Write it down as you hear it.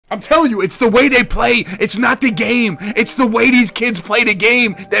I'm telling you, it's the way they play. It's not the game. It's the way these kids play the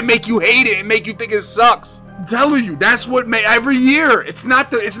game that make you hate it and make you think it sucks. I'm telling you, that's what every year. It's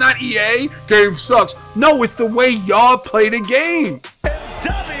not EA. Game sucks. No, it's the way y'all play the game. And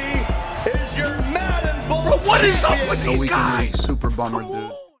Dubby is your Madden Bowl. Bro, what is up with these guys? Super bummer,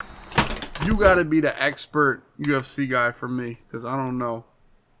 dude. You gotta be the expert UFC guy for me, because I don't know.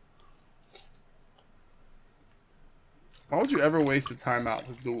 Why would you ever waste a timeout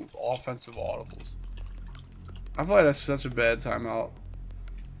to do offensive audibles? I feel like that's such a bad timeout.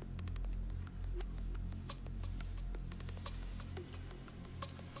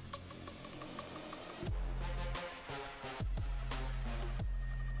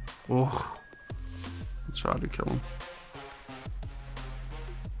 Oh, I tried to kill him.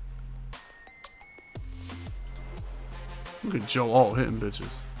 Look at Joe all hitting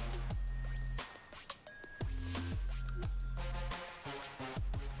bitches.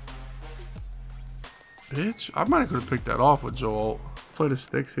 Bitch, I might have could have picked that off with Joel. Play the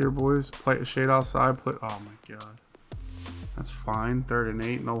sticks here, boys. Play a shade outside. Play. Oh my god, that's fine. 3rd and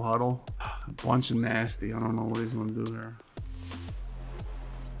 8, no huddle. A bunch of nasty. I don't know what he's gonna do there.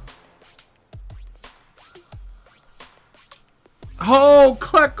 Oh,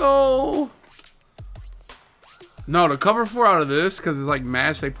 Klecko! No, the cover 4 out of this because it's like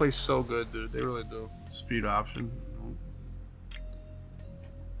match. They play so good, dude. They really do. Speed option.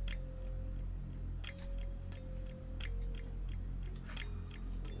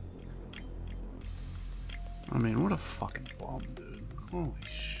 I mean, what a fucking bum, dude. Holy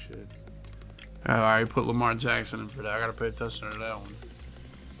shit. I already put Lamar Jackson in for that. I gotta pay attention to that one.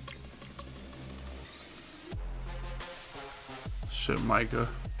 Shit, Micah.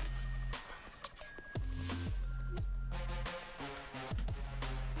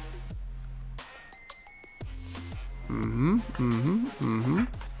 God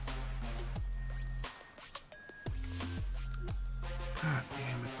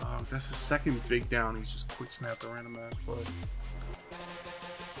damn it, dog. That's the second big down. He's just quick snapped a random ass play.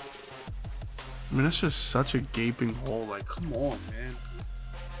 I mean, that's just such a gaping hole. Like, come on, man.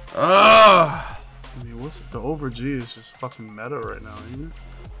 Ugh. I mean, what's the over G is just fucking meta right now, ain't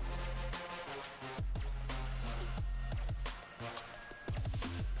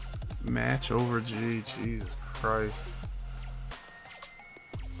it? Match over G, Jesus Christ.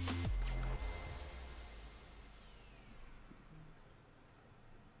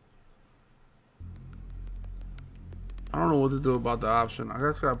 I don't know what to do about the option. I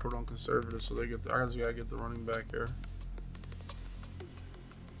guess gotta put on conservative so they get. I guess gotta get the running back here.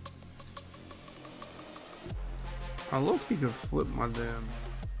 I low-key could flip my damn.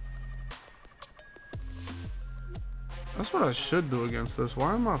 That's what I should do against this.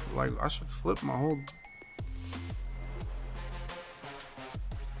 Why am I like? I should flip my whole.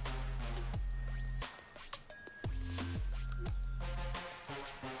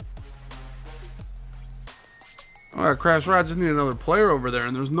 Alright, Crash Rod, I just need another player over there,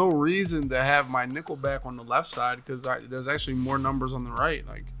 and there's no reason to have my nickel back on the left side because there's actually more numbers on the right.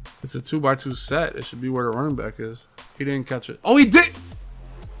 Like, it's a 2x2 set. It should be where the running back is. He didn't catch it. Oh, he did!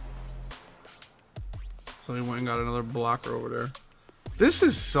 So he went and got another blocker over there. This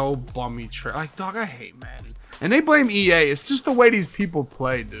is so bummy. Like, dog, I hate Madden. And they blame EA. It's just the way these people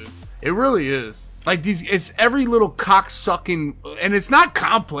play, dude. It really is. Like, it's every little cock-sucking, and it's not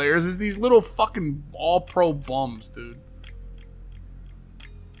comp players, it's these little fucking all-pro bums, dude.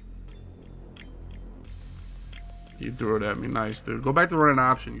 You threw it at me, nice, dude. Go back to running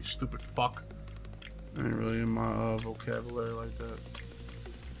option, you stupid fuck. I ain't really in my vocabulary like that.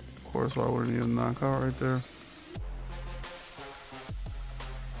 Of course, why wouldn't you knock out right there?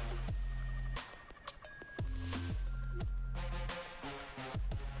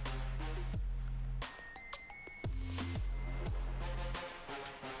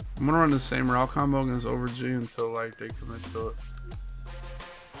 I'm gonna run the same route combo against over G until like they commit to it.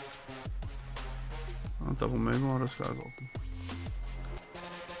 I'll double Mabel. This guy's open.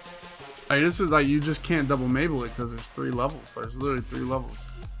 Like, this is like you just can't double Mabel it because there's 3 levels. There's literally 3 levels.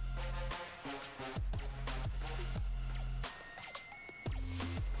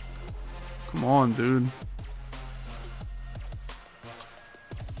 Come on, dude.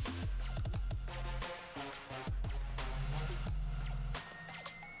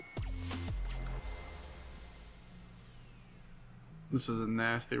 This is a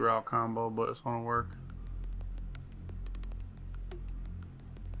nasty route combo, but it's gonna work.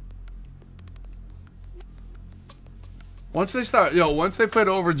 Once they start, once they put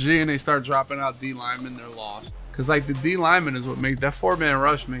over G and they start dropping out D linemen, they're lost. Cause like the D lineman is what makes that 4-man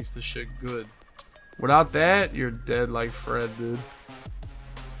rush makes the shit good. Without that, you're dead like Fred, dude.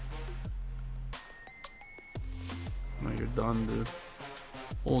 you're done, dude.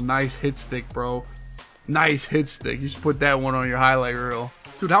 Oh, nice hit stick, bro. Nice hit stick. You should put that one on your highlight reel.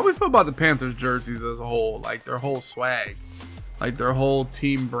 Dude, how we feel about the Panthers jerseys as a whole? Like, their whole swag. Like, their whole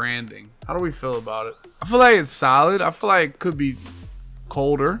team branding. How do we feel about it? I feel like it's solid. I feel like it could be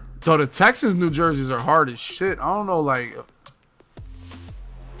colder. Though the Texans' new jerseys are hard as shit. I don't know, like...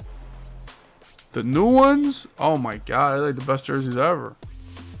 The new ones? Oh my god, they're like the best jerseys ever.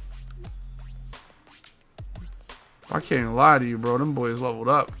 I can't even lie to you, bro. Them boys leveled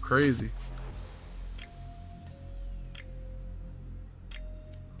up. Crazy.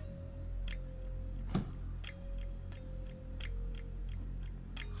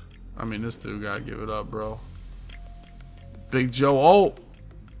 I mean, this dude gotta give it up, bro. Big Joe. Oh!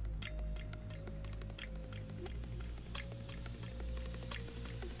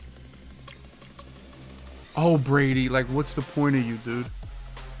 Oh, Brady. Like, what's the point of you, dude?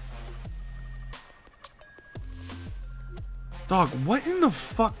 Dog, what in the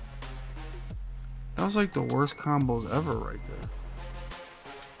fuck? That was like the worst combos ever right there.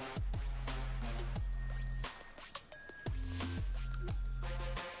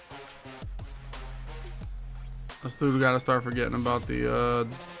 This dude gotta start forgetting about the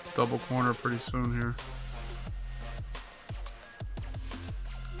double corner pretty soon here.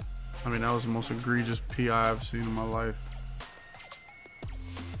 I mean, that was the most egregious PI I've seen in my life.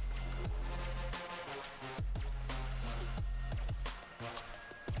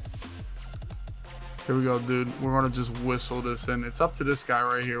 Here we go, dude. We're gonna just whistle this in. It's up to this guy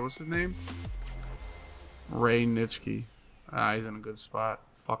right here. What's his name? Ray Nitschke. Ah, he's in a good spot.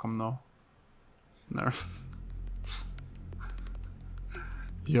 Fuck him though. Never.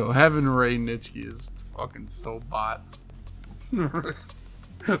 Yo, having Ray Nitschke is fucking so bot.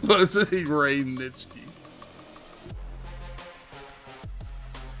 Let's say Ray Nitschke.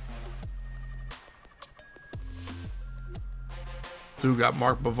 Dude got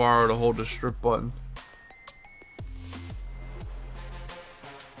Mark Bavaro to hold the strip button.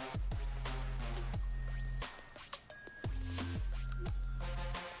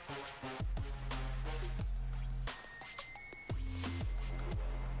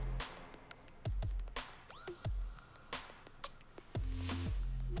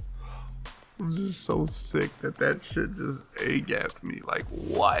 I'm just so sick that that shit just A-gapped me. Like,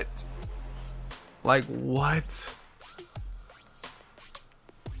 what? Like, what?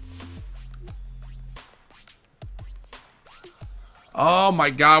 Oh my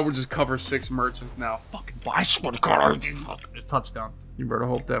god, we're just cover 6 merchants now. Fucking, I swear to god, just touchdown. You better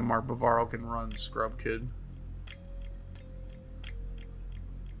hope that Mark Bavaro can run, scrub kid.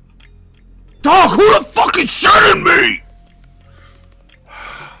 Dog, who the fuck is shooting me?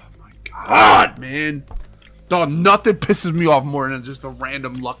 God, man. Dog, nothing pisses me off more than just a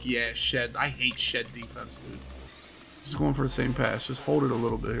random lucky ass shed. I hate shed defense, dude. Just going for the same pass. Just hold it a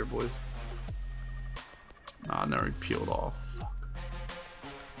little bit here, boys. Nah, now he peeled off. Fuck.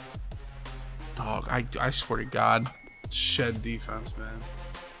 Dog, I swear to God. Shed defense, man.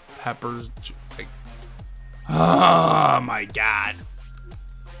 Peppers, like... Oh, my God.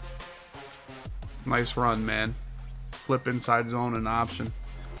 Nice run, man. Flip inside zone and option.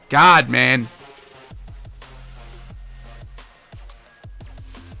 God, man.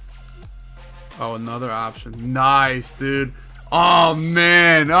 Oh, another option. Nice, dude. Oh,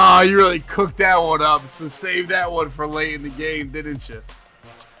 man. Oh, you really cooked that one up. So save that one for late in the game, didn't you?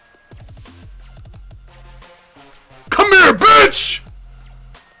 Come here, bitch!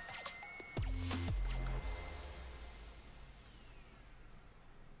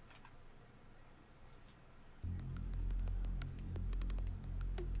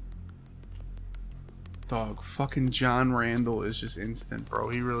 Dog, fucking John Randall is just instant, bro.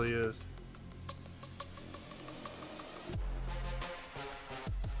 He really is.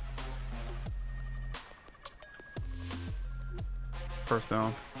 First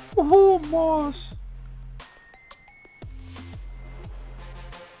down. Woohoo, Moss.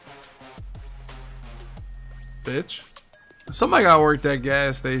 Bitch. Somebody gotta work that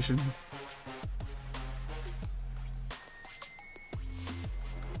gas station.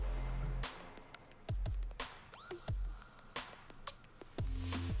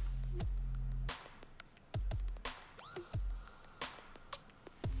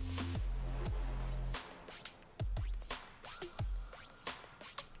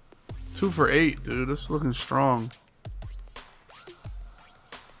 Two for 8, dude. This is looking strong.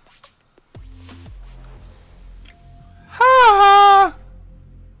 Ha!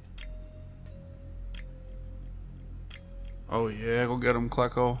 Oh yeah, go get him,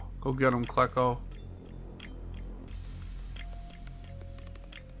 Klecko. Go get him, Klecko.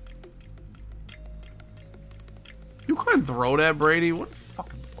 You couldn't throw that, Brady. What a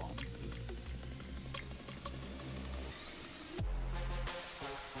fucking bum.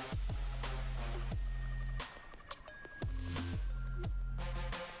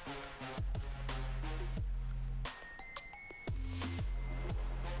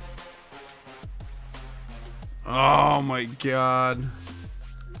 Oh my god.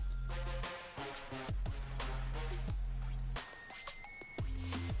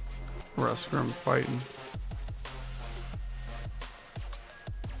 We're scrum fighting.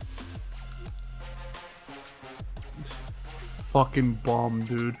 Fucking bum,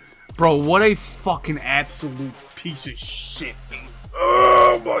 dude. Bro, what a fucking absolute piece of shit, dude.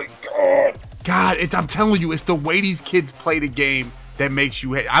 Oh my god. God, I'm telling you, it's the way these kids play the game that makes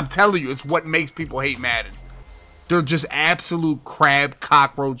you hate. I'm telling you, it's what makes people hate Madden. They're just absolute crab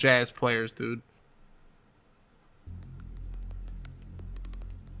cockroach ass players, dude.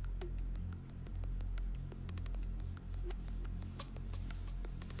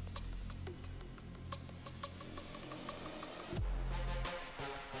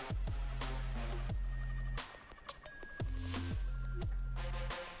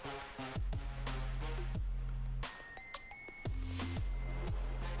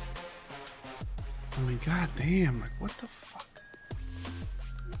 I mean, goddamn, like, what the fuck?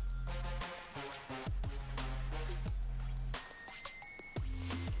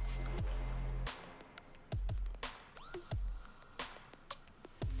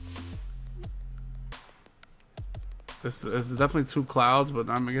 There's definitely two clouds, but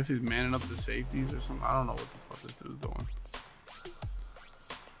I guess he's manning up the safeties or something. I don't know what the fuck this dude's doing.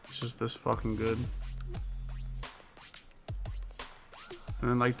 It's just this fucking good. And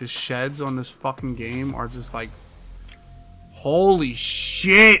then, like, the sheds on this fucking game are just like, holy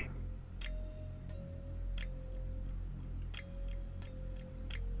shit.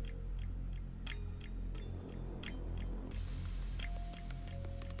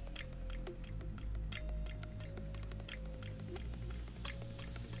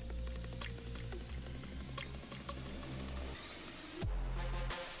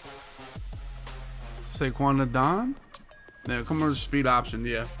 Saquon Nadon? Yeah, come on, the speed option.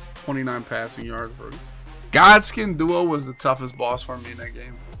 Yeah, 29 passing yards, bro. Godskin Duo was the toughest boss for me in that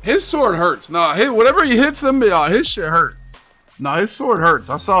game. His sword hurts. No, whatever he hits them, his shit hurt. No, his sword hurts.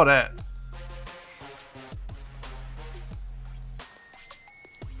 I saw that.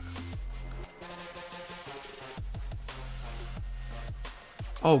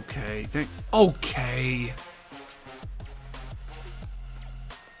 Okay. Okay.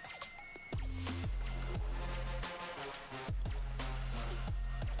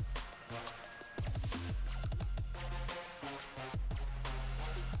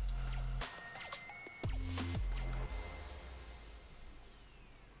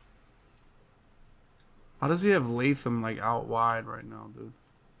 How does he have Latham, like, out wide right now, dude?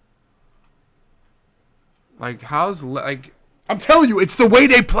 Like, I'm telling you, it's the way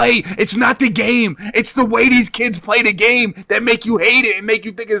they play. It's not the game. It's the way these kids play the game that make you hate it and make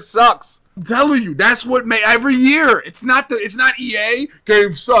you think it sucks. I'm telling you, that's what every year. It's not EA,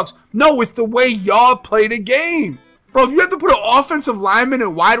 game sucks. No, it's the way y'all play the game. Bro, if you have to put an offensive lineman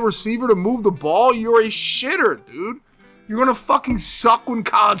and wide receiver to move the ball, you're a shitter, dude. You're gonna fucking suck when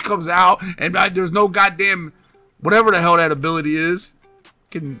college comes out and there's no goddamn whatever the hell that ability is.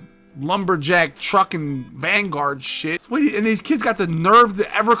 Fucking lumberjack trucking Vanguard shit. And these kids got the nerve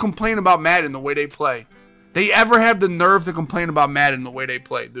to ever complain about Madden the way they play. They ever have the nerve to complain about Madden the way they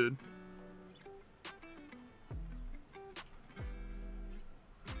play, dude.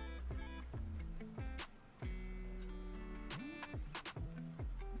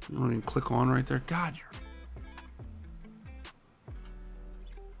 You don't even click on right there. God, you're...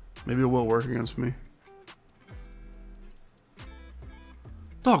 Maybe it will work against me.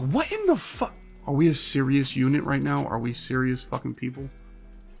 Dog, what in the fuck? Are we a serious unit right now? Are we serious fucking people?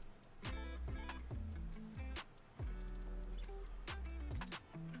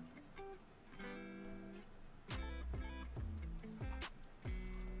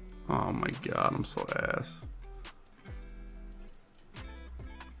 Oh my god, I'm so ass.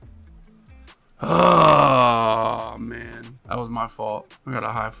 Oh man, that was my fault. I got a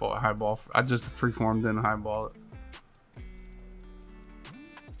high ball. I just freeformed in high ball it.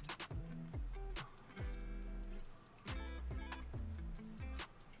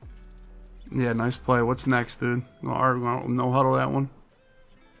 Yeah, nice play. What's next, dude? No huddle that one.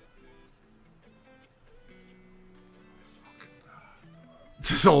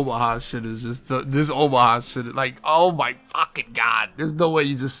 This Omaha shit is just this Omaha shit. Like, oh my fucking god! There's no way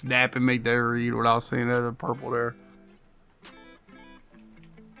you just snap and make that read without seeing that in purple there.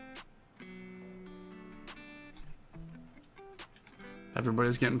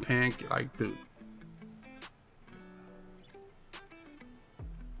 Everybody's getting pink. Like, dude.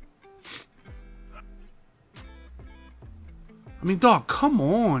 I mean, dog, come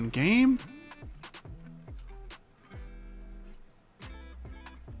on, game.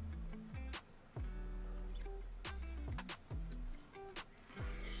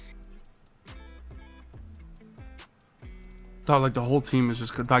 Dog, like, the whole team is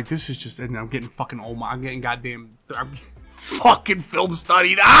just, like, this is just, and I'm getting fucking, oh my, I'm getting goddamn, I'm fucking film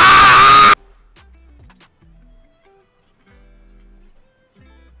studied. Ah!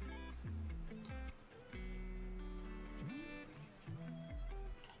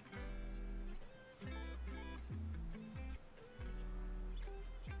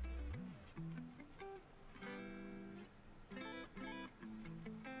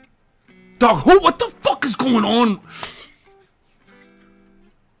 Dog, what the fuck is going on?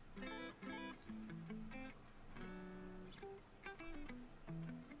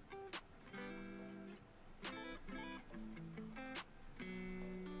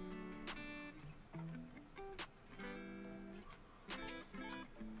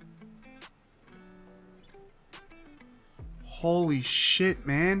 Holy shit,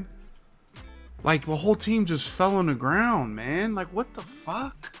 man. Like, the whole team just fell on the ground, man. Like, what the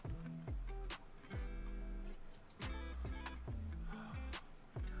fuck?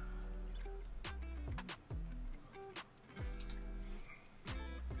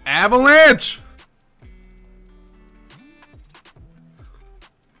 Avalanche!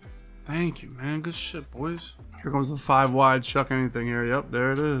 Thank you, man. Good shit, boys. Here comes the 5 wide. Chuck anything here. Yep,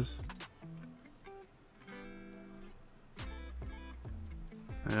 there it is.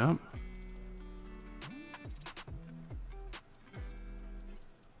 Yep. I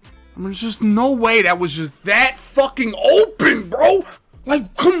mean, there's just no way that was just that fucking open, bro.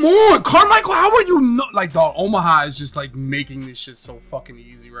 Like, come on, Carmichael, how are you not? Like, dog, Omaha is just, like, making this shit so fucking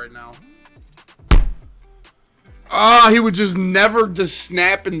easy right now. Ah, he would just never just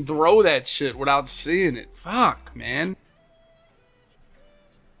snap and throw that shit without seeing it. Fuck, man.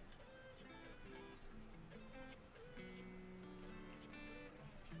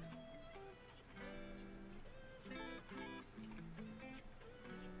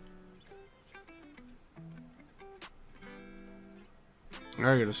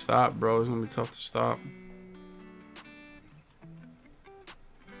 I gotta stop, bro. It's gonna be tough to stop.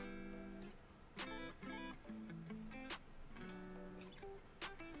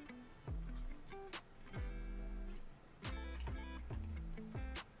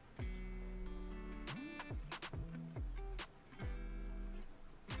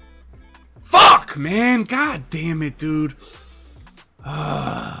 Fuck, man. God damn it, dude.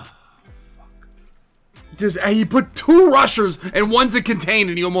 Just, he put 2 rushers and one's a contain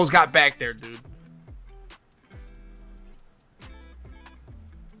and he almost got back there, dude.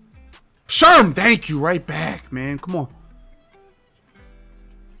 Sherm, thank you, right back, man. Come on.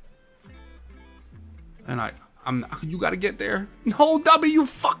 And I'm you gotta get there. No, Dubby, you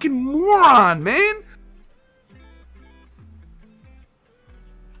fucking moron, man.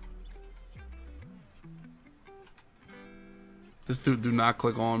 This dude do not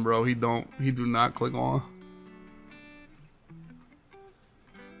click on, bro. He do not click on.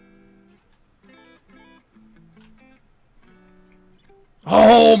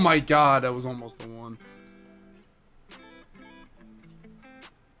 Oh my god, that was almost the one.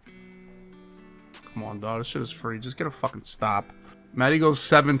 Come on, dog. This shit is free. Just get a fucking stop. Matty goes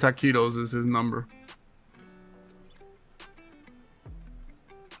 7 taquitos is his number.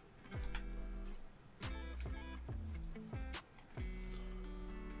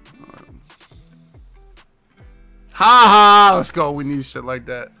 Ha ha! Let's go. We need shit like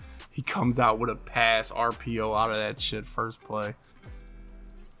that. He comes out with a pass RPO out of that shit first play.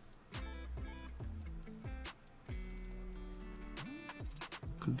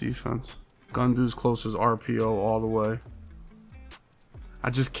 Good defense. Gundu's closest RPO all the way. I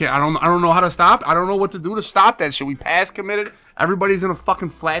just can't. I don't know how to stop. I don't know what to do to stop that shit. We pass committed. Everybody's in a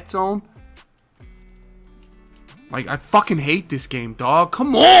fucking flat zone. Like, I fucking hate this game, dog.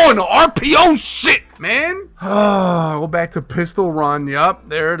 Come on, RPO shit, man. Go back to pistol run. Yup,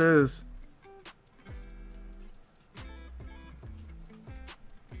 there it is.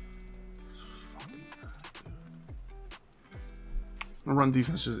 The run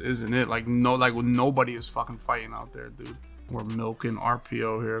defense just isn't it. Like nobody is fucking fighting out there, dude. We're milking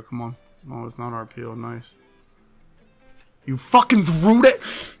RPO here. Come on. No, it's not RPO. Nice. You fucking threw that.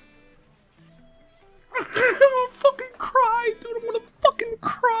 I'm gonna fucking cry, dude. I'm gonna fucking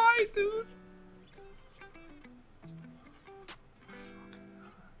cry, dude.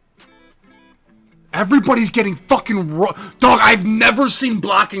 Everybody's getting fucking dog. I've never seen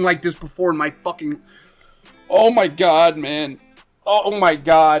blocking like this before in my fucking. Oh my god, man. Oh my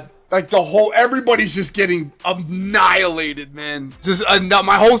god. Like the whole, everybody's just getting annihilated, man. Just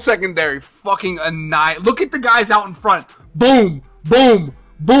my whole secondary fucking annihilated. Look at the guys out in front. Boom, boom,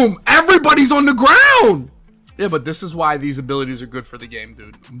 boom. Everybody's on the ground. Yeah, but this is why these abilities are good for the game,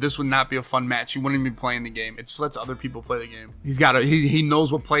 dude. This would not be a fun match. You wouldn't even be playing the game. It just lets other people play the game. He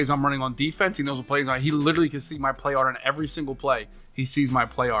knows what plays I'm running on defense. He knows what plays he literally can see my play art on every single play. He sees my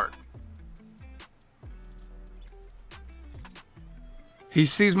play art. He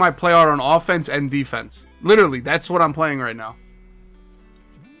sees my play art on offense and defense. Literally, that's what I'm playing right now.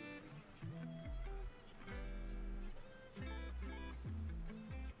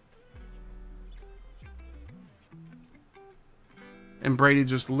 And Brady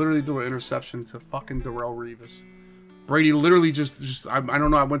just literally threw an interception to fucking Darrell Revis. Brady literally just I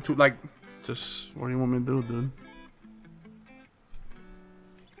don't know, I went to like, just, what do you want me to do, dude?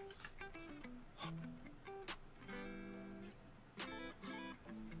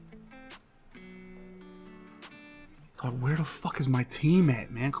 Like, where the fuck is my team at,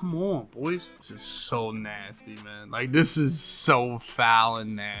 man? Come on, boys. This is so nasty, man. Like, this is so foul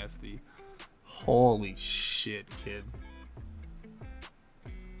and nasty. Holy shit, kid.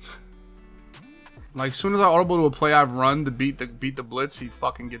 Like, as soon as I audible to a play I've run to beat the blitz, he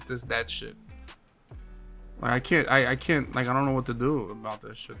fucking get that shit. Like, I can't, like, I don't know what to do about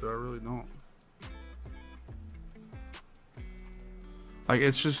this shit, though. I really don't. Like,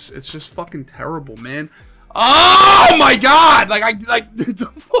 it's just fucking terrible, man. Oh my god! Like,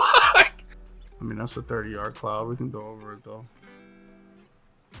 fuck! I mean, that's a 30-yard cloud. We can go over it, though.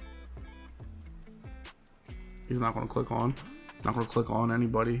 He's not gonna click on. He's not gonna click on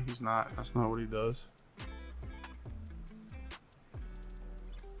anybody. He's not. That's not what he does.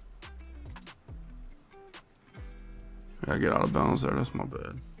 I gotta get out of bounds there. That's my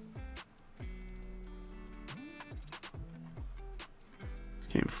bad. This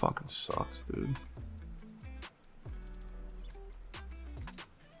game fucking sucks, dude.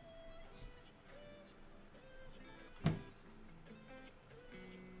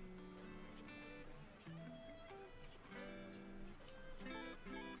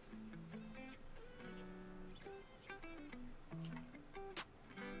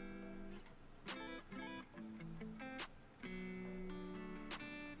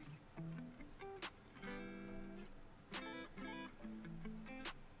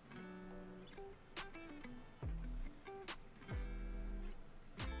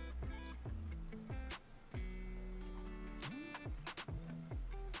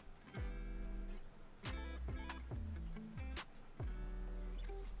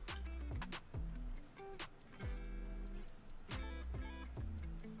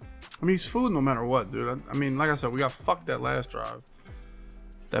 I mean, he's food no matter what, dude. I mean, like I said, we got fucked that last drive.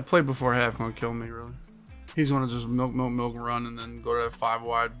 That play before half gonna kill me, really. He's gonna just milk, run, and then go to that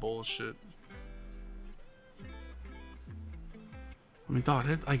 5-wide bullshit. I mean, dog,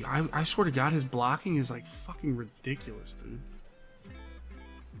 like, I swear to God, his blocking is, like, fucking ridiculous, dude.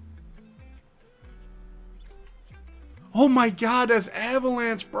 Oh my God, that's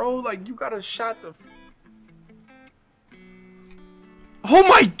Avalanche, bro. Like, you got a shot the... Oh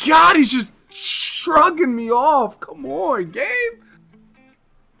my God, he's just shrugging me off. Come on, game.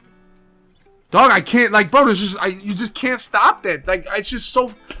 Dog, I can't, like, bro, there's just, you just can't stop that. Like, it's just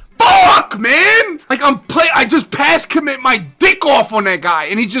so, fuck, man. Like, I just pass commit my dick off on that guy,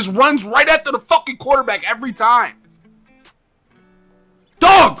 and he just runs right after the fucking quarterback every time.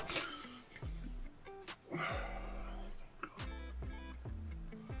 Dog.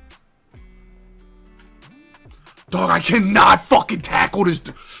 Dog, I cannot fucking tackle this.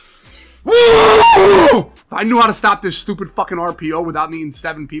 If I knew how to stop this stupid fucking RPO without needing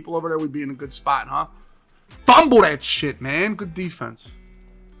 7 people over there, we'd be in a good spot, huh? Fumble that shit, man. Good defense.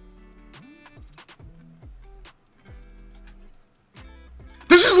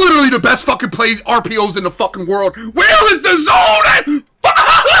 This is literally the best fucking plays RPOs in the fucking world. Where is the zone at?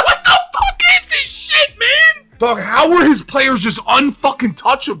 What the fuck is this shit, man? Dog, how are his players just unfucking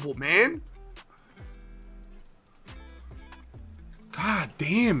touchable, man? God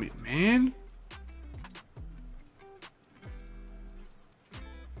damn it, man.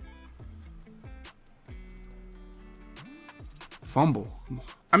 Fumble.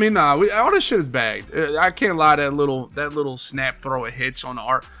 I mean, nah, all this shit is bagged. I can't lie, that little snap throw a hitch on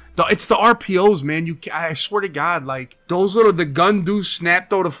the it's the RPOs, man. I swear to God, like, those the gun do snap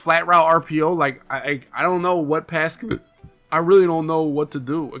throw the flat route RPO, like, I don't know what pass. I really don't know what to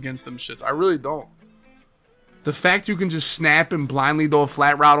do against them shits. I really don't. The fact you can just snap and blindly throw a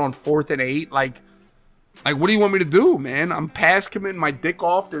flat route on 4th and 8, like, Like, what do you want me to do, man? I'm pass committing my dick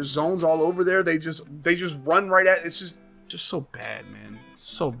off. There's zones all over there. They just run right at. It's just so bad, man. It's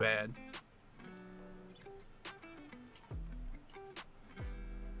so bad.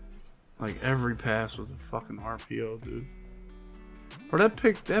 Like, every pass was a fucking RPO, dude. Bro, that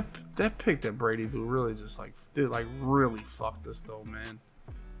pick that Brady dude really just like, dude, like really fucked us though, man.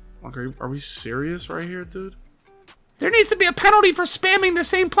 Like, are we serious right here, dude? There needs to be a penalty for spamming the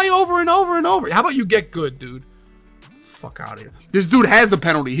same play over and over and over. How about you get good, dude? Fuck out of here. This dude has the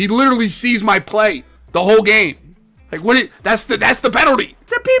penalty. He literally sees my play the whole game. Like, what? That's the penalty.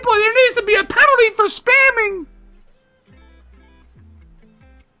 There needs to be a penalty for spamming.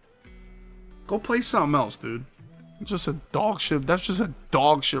 Go play something else, dude. Just a dog shit. That's just a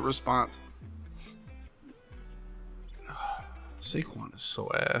dog shit response. Saquon is so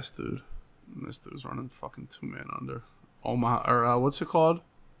ass, dude. And this dude's running fucking 2-man under. Oh my, or what's it called?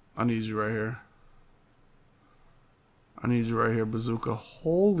 I need you right here. I need you right here, Bazooka.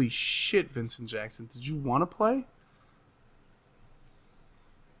 Holy shit, Vincent Jackson. Did you want to play?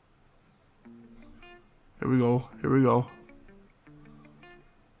 Here we go. Here we go.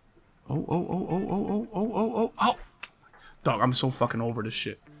 Oh. Dog, I'm so fucking over this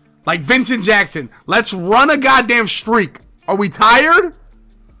shit. Like, Vincent Jackson, let's run a goddamn streak. Are we tired?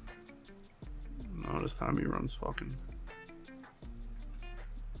 No, this time he runs fucking.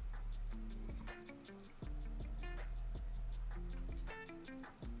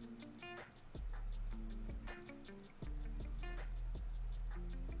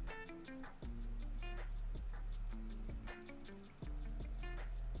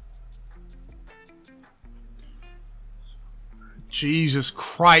 Jesus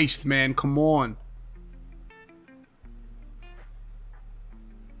Christ, man, come on.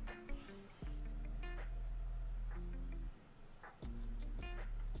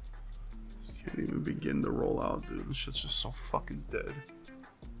 Can't even begin to roll out, dude. This shit's just so fucking dead.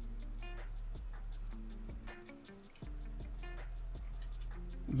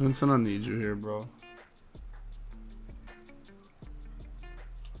 Vincent, I need you here, bro.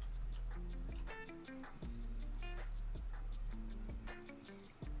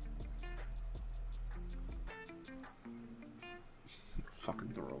 Fucking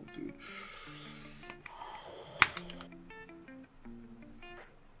throw, dude.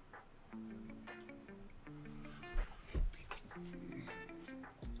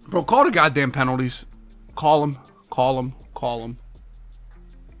 Bro, call the goddamn penalties. Call them. Call them. Call them.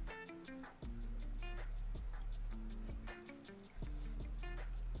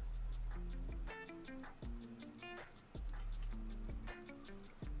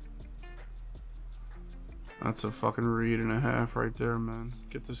 That's a fucking read and a half right there, man.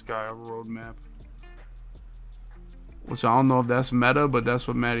 Get this guy a roadmap. Which I don't know if that's meta, but that's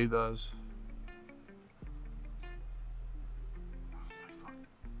what Matty does.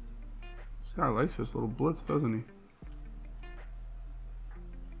 This guy likes this little blitz, doesn't he?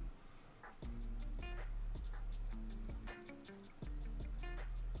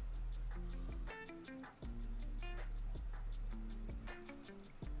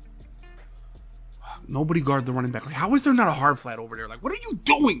 Nobody guard the running back. Like, how is there not a hard flat over there? Like, what are you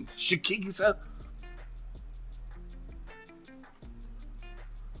doing, Shakisa?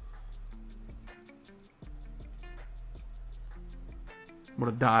 What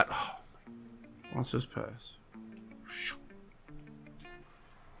a dot. Oh, what's this pass?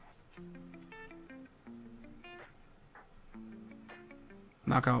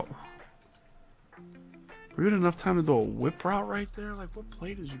 Knockout. We had enough time to do a whip route right there? Like, what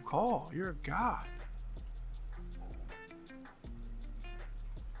play did you call? You're a god.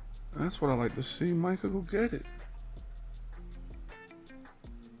 That's what I like to see. Micah, go get it.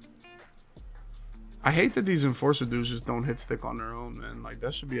 I hate that these enforcer dudes just don't hit stick on their own, man. Like,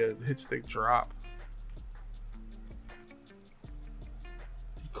 that should be a hit stick drop.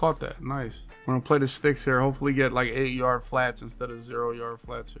 He caught that. Nice. We're going to play the sticks here. Hopefully get like 8-yard flats instead of 0-yard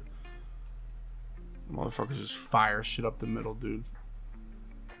flats here. Motherfuckers just fire shit up the middle, dude.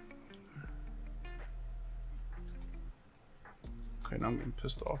 Okay, now I'm getting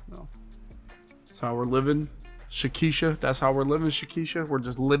pissed off now. That's how we're living, Shakisha. That's how we're living, Shakisha. We're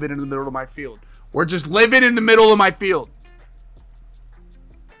just living in the middle of my field. We're just living in the middle of my field.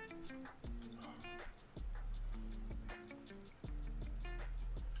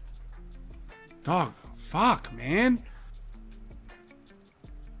 Dog, fuck, man.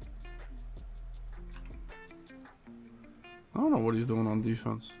 I don't know what he's doing on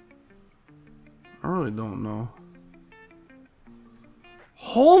defense. I really don't know.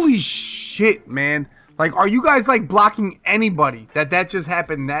 Holy shit, man. Like, are you guys, like, blocking anybody? That just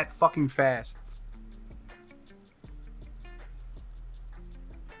happened that fucking fast.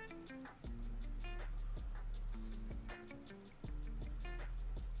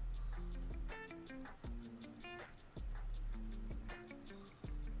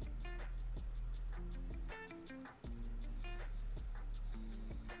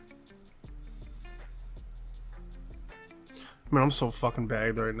 Man, I'm so fucking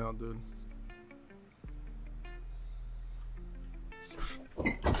bagged right now, dude.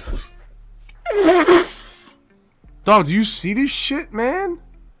 Dog, do you see this shit, man?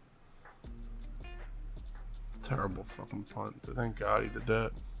 Terrible fucking punt, dude. Thank God he did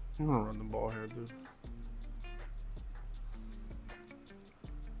that. I'm gonna run the ball here, dude.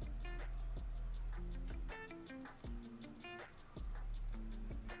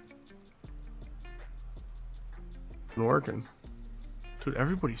 Been working. Dude,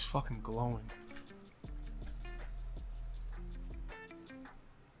 everybody's fucking glowing.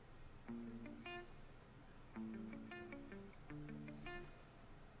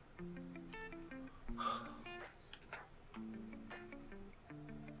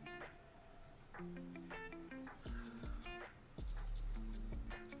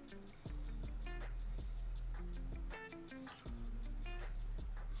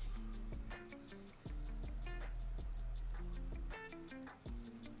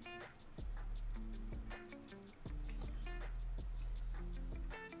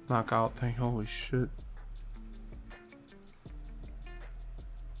 Knockout thing, holy shit.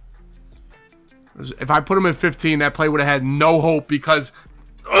 If I put him at 15, that play would have had no hope because...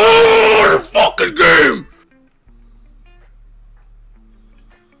 Oh, the fucking game!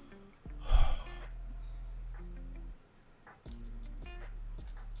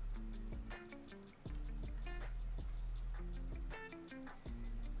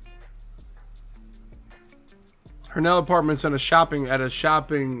 Hernell Apartments at a shopping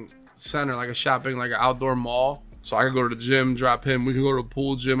center, like an outdoor mall. So I could go to the gym, drop him. We can go to the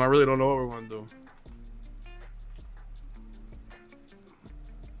pool gym. I really don't know what we're gonna do.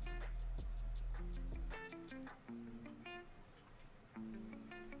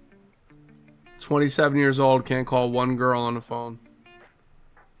 "27 years old, can't call one girl on the phone."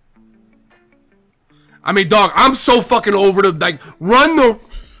 I mean, dog, I'm so fucking over the, like, run the...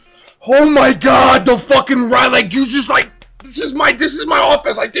 Oh my God, the fucking run, like, you just, like, this is my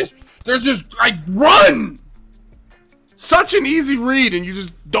offense, like, this, there's just, like, run! Such an easy read, and you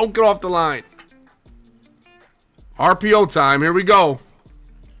just don't get off the line. RPO time, here we go.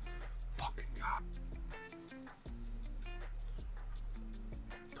 Fucking God.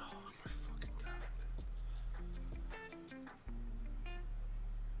 Oh, my fucking God.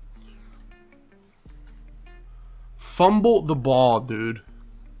 Fumble the ball, dude.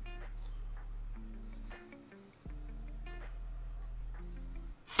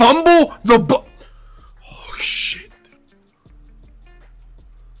 Fumble the ball. Holy shit.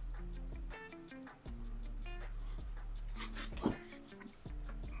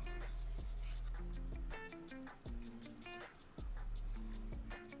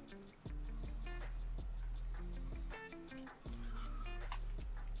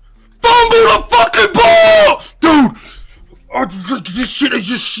 Fumble the fucking ball! Dude! Oh, this shit is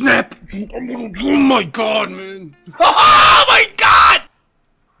just snap. Oh my God, man. Oh my God!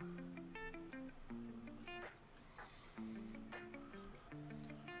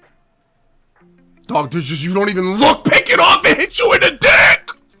 Dog, there's just, you don't even look, pick it off and hit you in the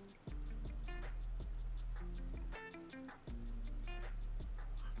dick!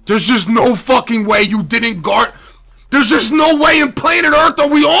 There's just no fucking way you didn't guard. There's just no way in planet Earth are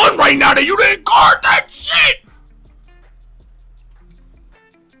we on right now that you didn't guard that shit!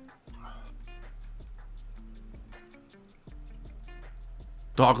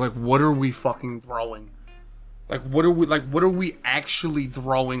 Dog, like, what are we fucking throwing? Like, what are we actually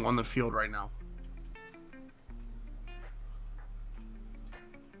throwing on the field right now?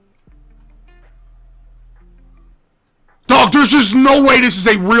 Dog, there's just no way this is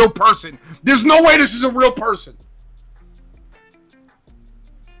a real person. There's no way this is a real person.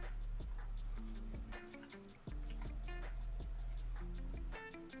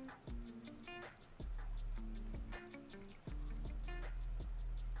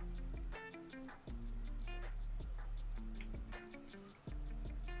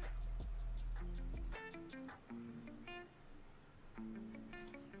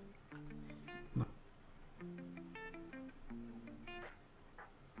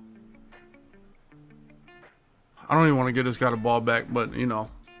 I don't even want to get this guy the ball back, but, you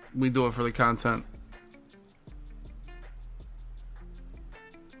know, we do it for the content.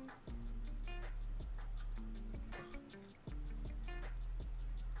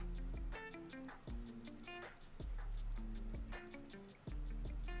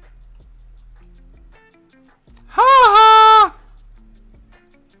 Ha ha!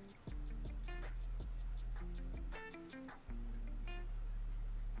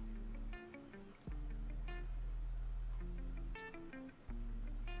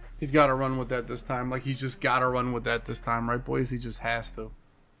 He's got to run with that this time. Like, he's just got to run with that this time, right, boys? He just has to.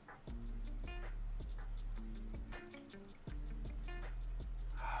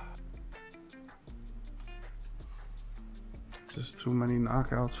 Just too many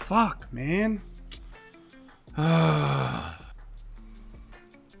knockouts. Fuck, man.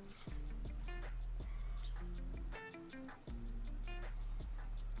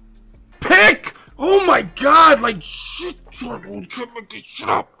 Pick! Oh my god, like shit. Get this shit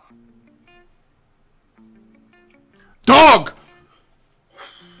up. Dog!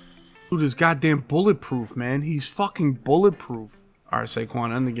 Dude is goddamn bulletproof, man. He's fucking bulletproof. Alright,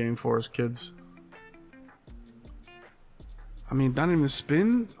 Saquon, end the game for us, kids. I mean, not even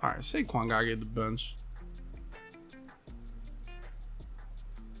spin. Alright, Saquon gotta get the bench.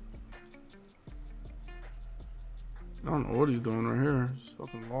 I don't know what he's doing right here. He's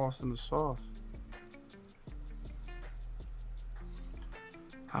fucking lost in the sauce.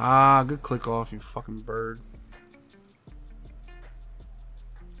 Ah, good click off, you fucking bird.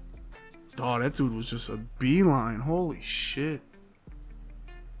 Oh, that dude was just a beeline. Holy shit.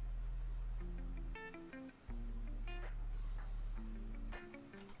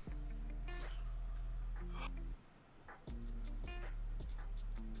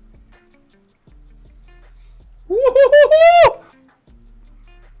 Woo-hoo-hoo-hoo!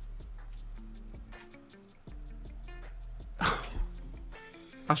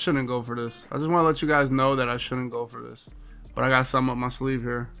 I shouldn't go for this. I just want to let you guys know that I shouldn't go for this. But I got something up my sleeve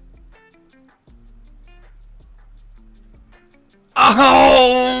here. Oh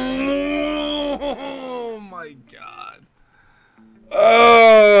my god.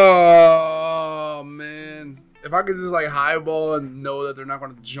 Oh man. If I could just like highball and know that they're not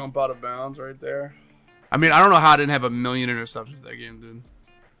going to jump out of bounds right there. I mean, I don't know how I didn't have a million interceptions that game, dude.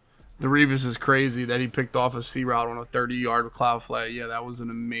 The Revis is crazy that he picked off a C route on a 30-yard cloud flag. Yeah, that was an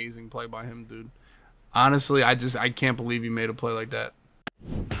amazing play by him, dude. Honestly, I can't believe he made a play like that.